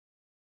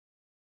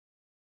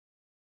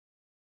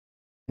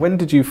When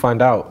did you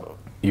find out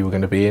you were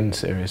going to be in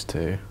series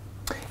 2?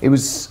 It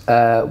was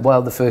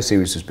while the first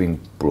series was being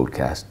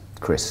broadcast.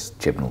 Chris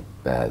Chibnall,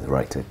 the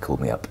writer, called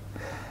me up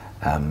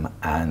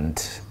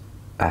and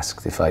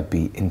asked if I'd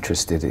be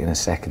interested in a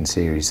second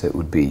series that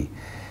would be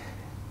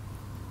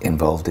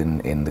involved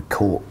in the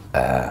court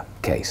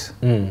case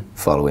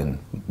following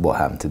what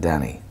happened to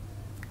Danny.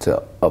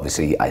 So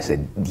obviously I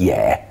said,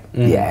 yeah,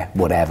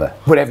 whatever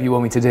you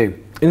want me to do.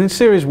 In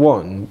series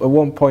 1, at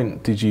one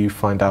point did you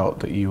find out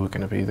that you were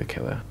going to be the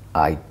killer?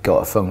 I got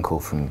a phone call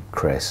from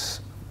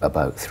Chris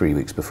about 3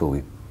 weeks before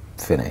we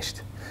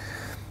finished.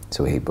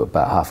 So he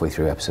about halfway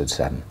through episode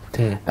 7,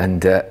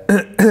 and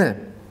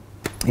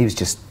he was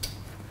just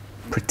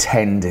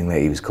pretending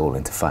that he was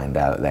calling to find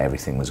out that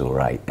everything was all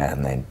right,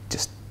 and then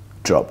just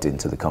dropped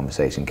into the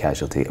conversation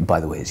casualty. By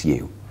the way, it's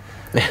you.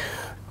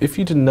 If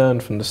you didn't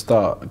learn from the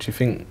start, do you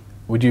think,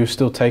 would you have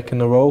still taken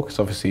the role? Because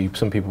obviously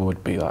some people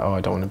would be like, oh,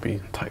 I don't want to be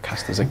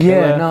typecast as a killer.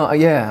 Yeah, no,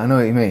 yeah, I know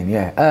what you mean,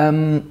 yeah.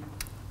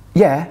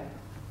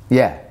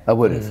 Yeah, I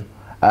would have.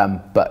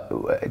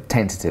 But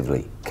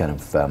tentatively, kind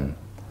of,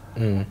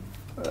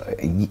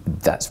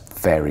 that's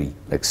very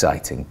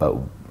exciting, but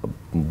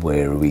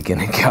where are we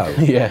going to go?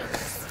 Yeah.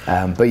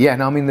 But yeah,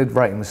 no, I mean, the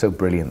writing was so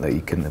brilliant that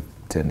you couldn't have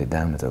turned it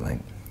down, I don't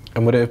think.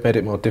 And would it have made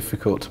it more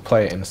difficult to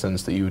play it in the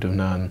sense that you would have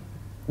known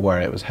where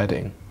it was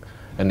heading,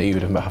 and that you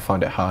would have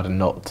found it harder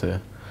not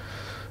to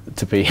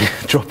be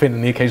dropping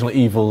in the occasional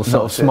evil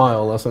sort of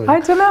smile or something?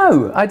 I don't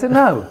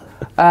know.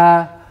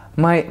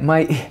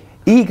 My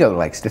ego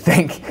likes to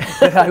think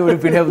that I would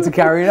have been able to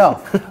carry it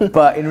off,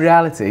 but in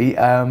reality,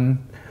 I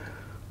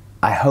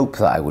hope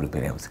that I would have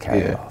been able to carry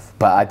it off.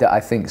 But I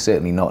think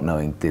certainly not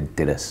knowing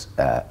did us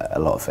a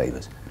lot of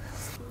favours.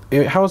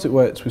 How has it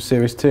worked with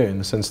series 2 in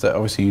the sense that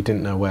obviously you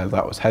didn't know where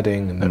that was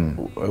heading, and then,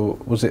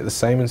 was it the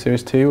same in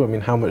series 2? I mean,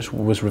 how much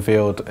was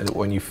revealed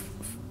when you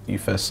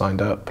first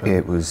signed up?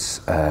 It was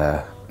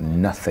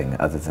nothing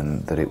other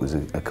than that it was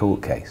a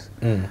court case,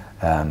 and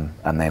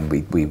then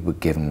we were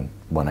given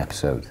one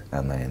episode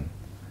and then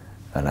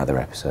another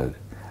episode.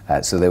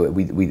 So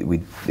we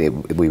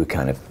were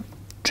kind of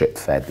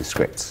drip-fed the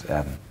scripts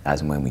as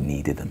and when we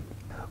needed them.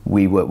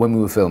 When we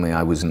were filming,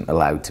 I wasn't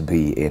allowed to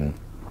be in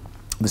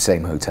the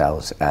same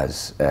hotels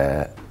as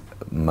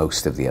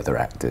most of the other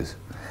actors,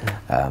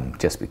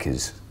 just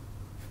because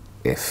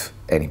if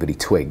anybody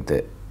twigged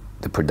that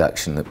the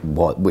production,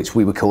 which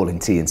we were calling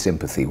Tea and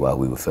Sympathy while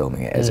we were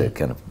filming it as a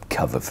kind of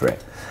cover for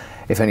it,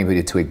 if anybody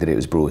had twigged that it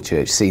was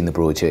Broadchurch, seen the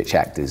Broadchurch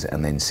actors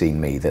and then seen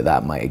me,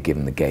 that might have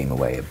given the game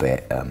away a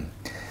bit.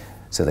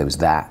 So there was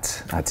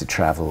that. I had to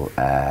travel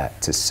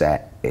to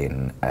set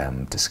in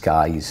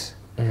disguise.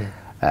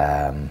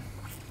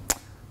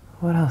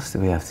 What else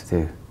did we have to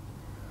do?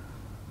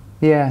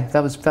 Yeah,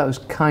 that was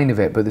kind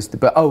of it. But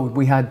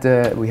we had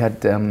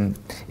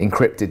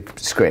encrypted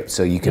scripts,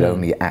 so you could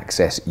only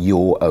access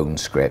your own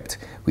script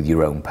with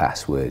your own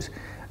password,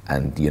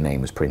 and your name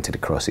was printed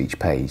across each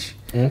page.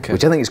 Okay.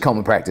 Which I think is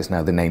common practice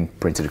now, the name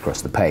printed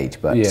across the page,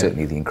 but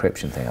certainly the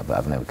encryption thing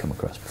I've never come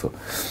across before.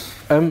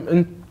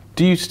 And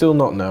do you still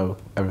not know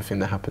everything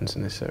that happens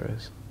in this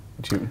series?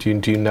 Do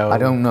you know? I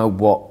don't know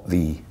what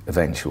the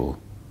eventual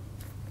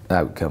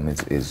outcome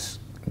is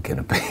going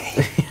to be.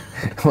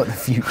 What the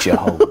future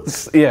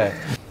holds. Yeah.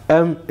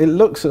 It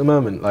looks at the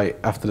moment like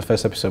after the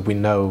first episode we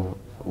know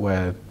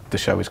where the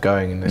show is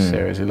going in this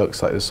series. It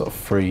looks like there's sort of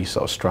 3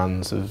 sort of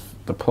strands of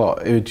the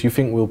plot. Do you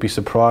think we'll be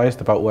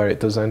surprised about where it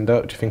does end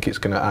up? Do you think it's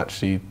going to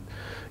actually,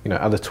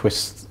 other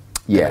twists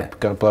going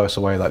to blow us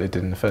away like they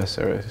did in the first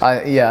series?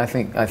 I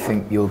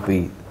think you'll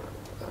be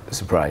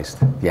surprised.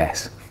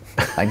 Yes.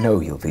 I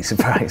know you'll be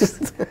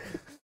surprised.